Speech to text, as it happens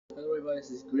Hello everybody,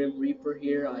 this is Grim Reaper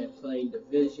here. I am playing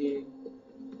Division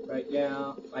right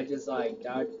now. I just died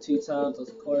 2 times. I was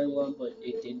recording one, but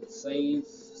it didn't save.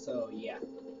 So yeah,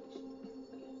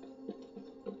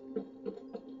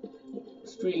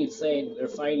 it's pretty insane. They're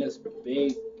fighting this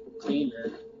big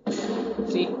cleaner.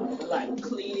 See, they're like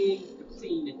cleaning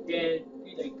the dead,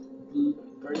 like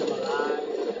burn them alive.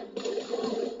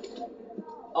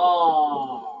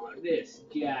 Oh, this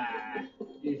guy,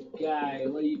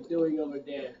 what are you doing over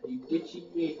there? Are you ditching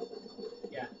me?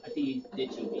 Yeah, I think he's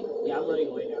ditching me. Yeah, I'm running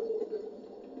away now.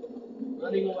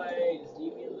 Running away, just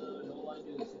leave me alone. I don't want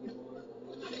to do this anymore.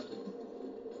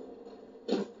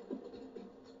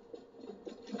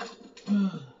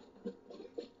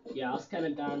 Yeah, I was kind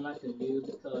of down like a noob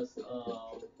because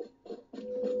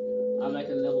I'm like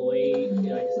a level 8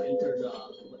 and I just entered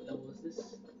what level was this?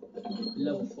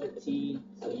 Level 14.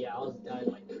 So yeah, I was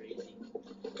dying like crazy.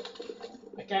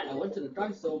 I went to the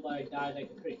dark zone, but I died like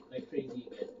crazy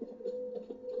again.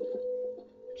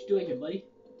 What you doing here, buddy?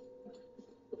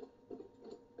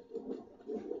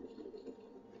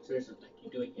 Seriously, like you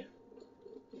doing here?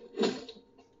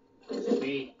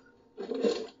 Speak.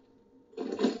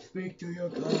 Speak to your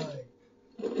guy.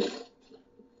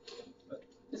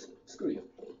 Screw you.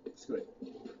 Screw it.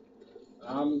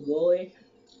 I'm going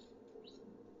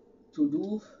to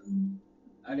do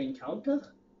an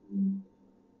encounter.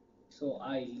 So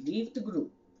I leave the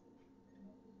group.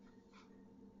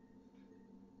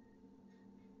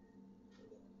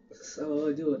 So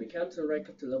I do an encounter rank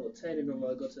up to level 10 and then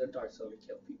I'll go to the dark zone and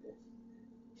kill people.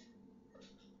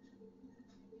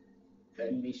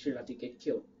 And be sure not to get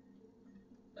killed.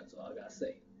 That's all I gotta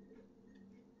say.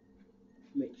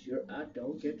 Make sure I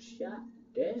don't get shot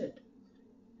dead.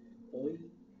 Boy.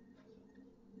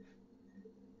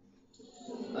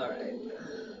 Alright.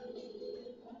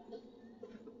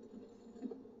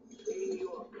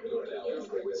 You are now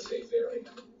entering the safe area.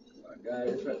 Oh god,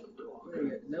 it's right. Where are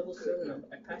you? Level 7.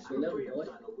 I passed your level, boy.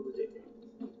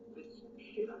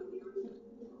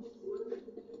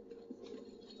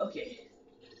 Okay.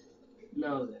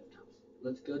 Now then.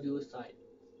 Let's go do a side.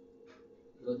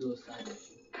 Go do a side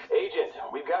mission. Agent,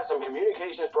 we've got some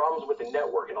communications problems with the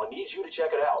network, and I'll need you to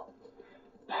check it out.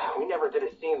 We never did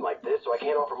a scene like this, so I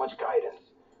can't offer much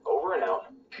guidance. Over and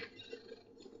out.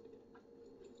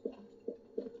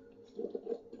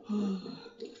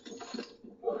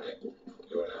 Warning.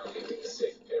 You are now leaving the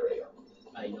safe area.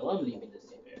 I know I'm leaving the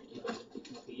safe area. You don't have to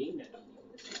keep repeating that I'm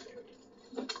leaving the safe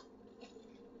area.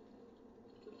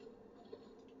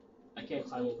 I can't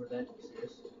climb over that. Are you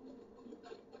serious?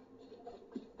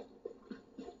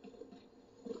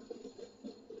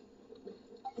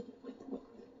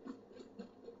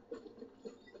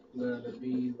 I'm gonna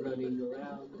be running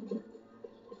around.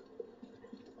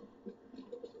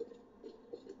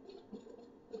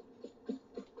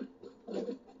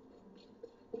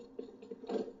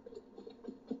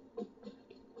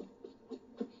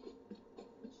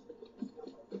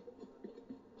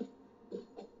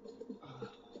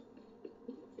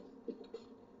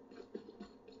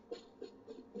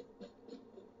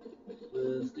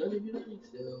 Was gonna be running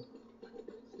still.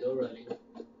 Still running.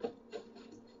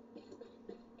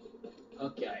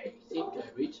 Okay, I think I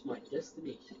reached my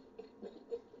destination.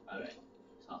 Alright,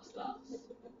 top stars.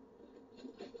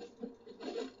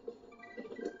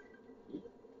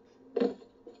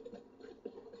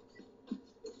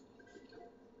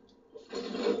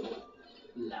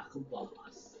 Like a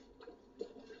boss.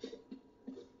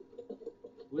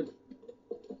 What?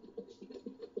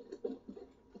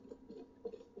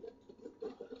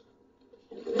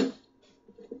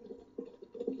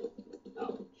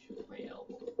 Ouch, my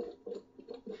elbow.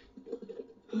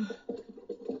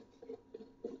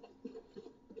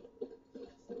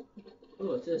 Oh,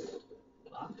 what's this?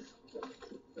 Box?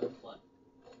 Don't fun.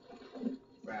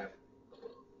 Grab.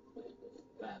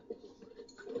 Grab.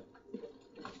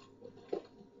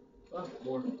 Oh,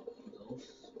 more. Those.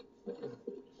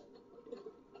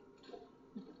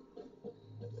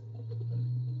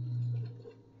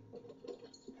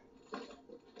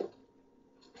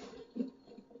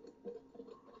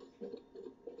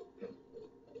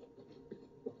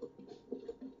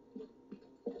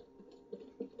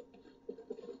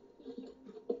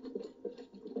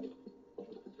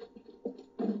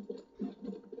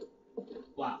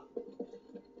 Wow.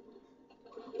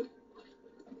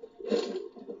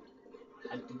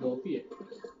 Had to go up here.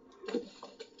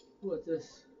 What's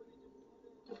this?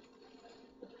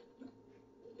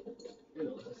 You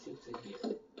know, let's see what's in here.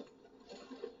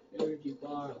 Energy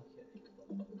bar, okay.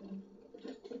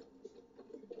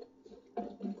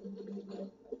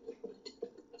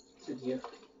 What's in here?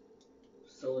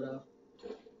 Soda.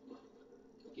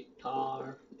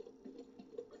 Guitar.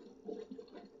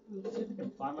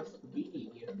 find myself a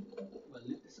beanie here. I'm gonna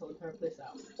loot this whole entire place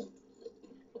out.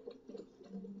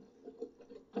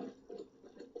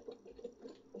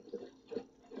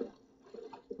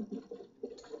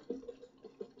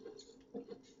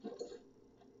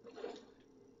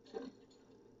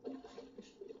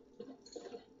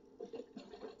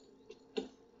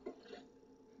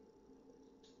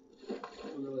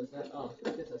 What was that? Oh, I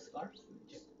think it's a scarf.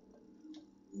 Check.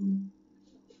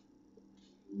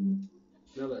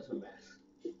 No, that's a mask.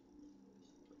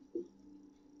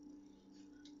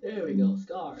 There we go,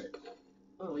 scarf.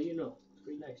 Oh, you know, it's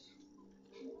pretty nice.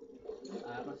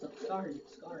 I have myself a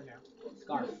scar now.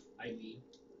 Scarf, I mean.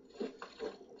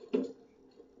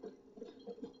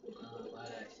 Why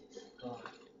did I say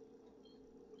scarf?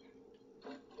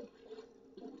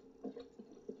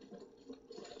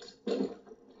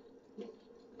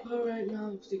 Alright, now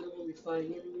I'm still gonna be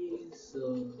fighting enemies,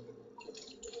 so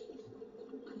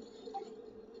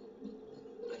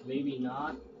maybe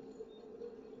not.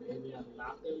 Maybe I'm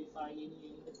not gonna be fighting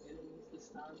any enemies this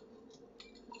time.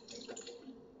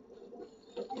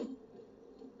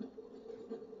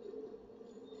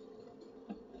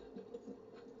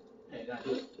 Hey, I gotta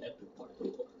do epic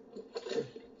parkour.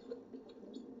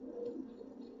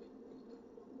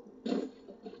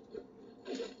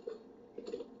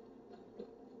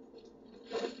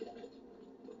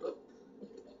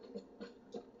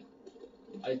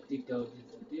 I think I'll just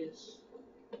do this.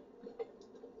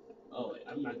 Oh wait,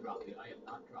 I'm not dropping. I am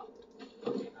not dropping.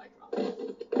 Okay, I dropped.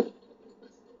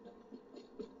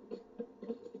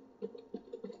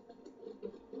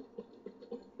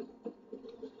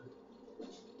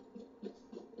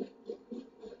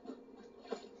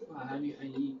 I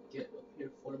need to get up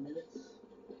here 4 minutes.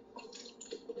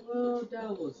 Well, that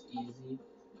was easy.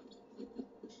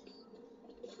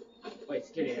 Wait, it's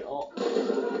getting it all.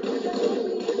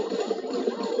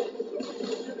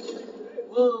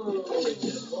 Whoa,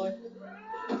 good boy.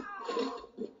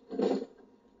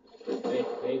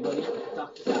 Hey, buddy, top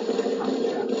this out.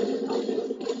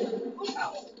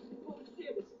 Ow. Oh,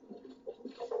 damn it.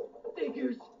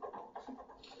 Figures.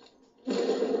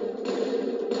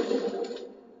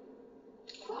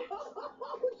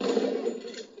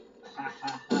 Ha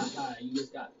ha ha ha, you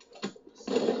just got.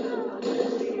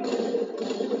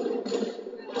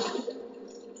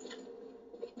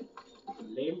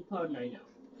 Lame pun, I know.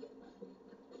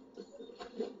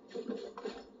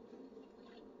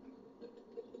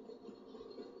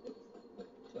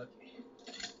 How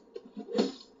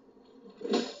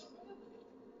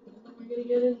am I gonna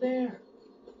get in there?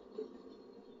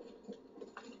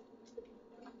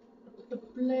 The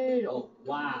blade. Oh,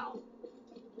 wow.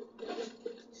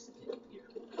 Just get up here.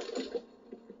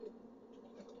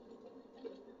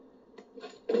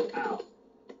 Ow.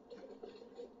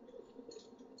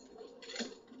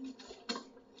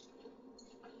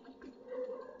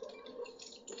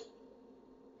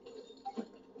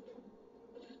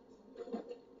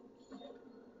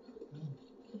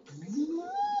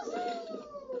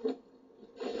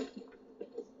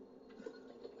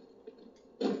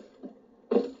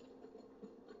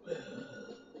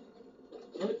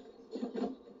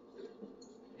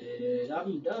 And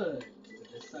I'm done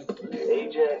with this cycle.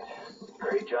 Agent,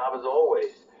 great job as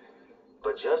always.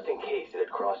 But just in case it had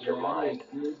crossed your mind,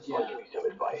 Good I'll job. give you some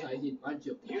advice. I did my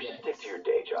job. You should stick to your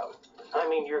day job. I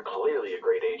mean, you're clearly a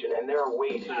great agent, and there are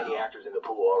way too many actors in the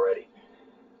pool already.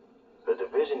 The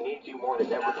division needs you more than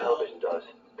network television does.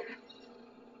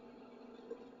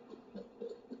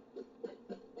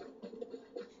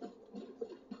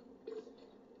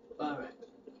 Alright.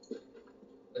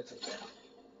 Let's check that out.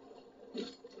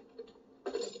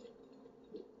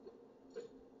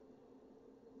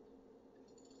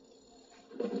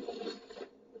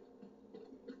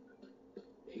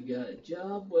 You got a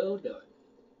job well done.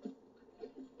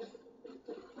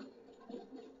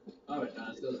 Alright, now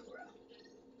let's go look around.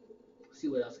 See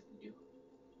what else I can do.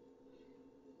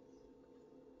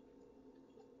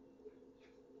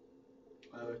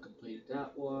 I already completed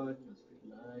that one. That's pretty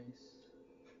nice.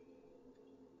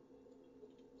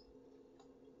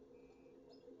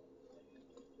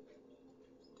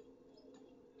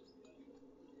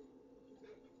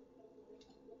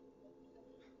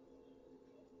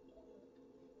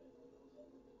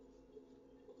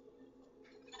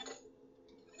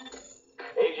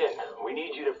 Agent, we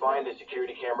need you to find the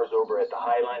security cameras over at the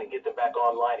High Line and get them back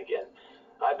online again.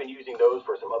 I've been using those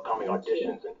for some upcoming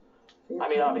auditions, and I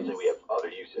mean, obviously we have other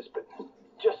uses, but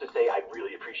just to say I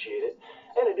really appreciate it,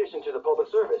 in addition to the public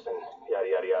service and yada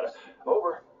yada yada.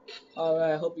 Over.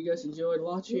 Alright, I hope you guys enjoyed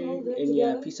watching, and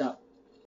yeah, peace out.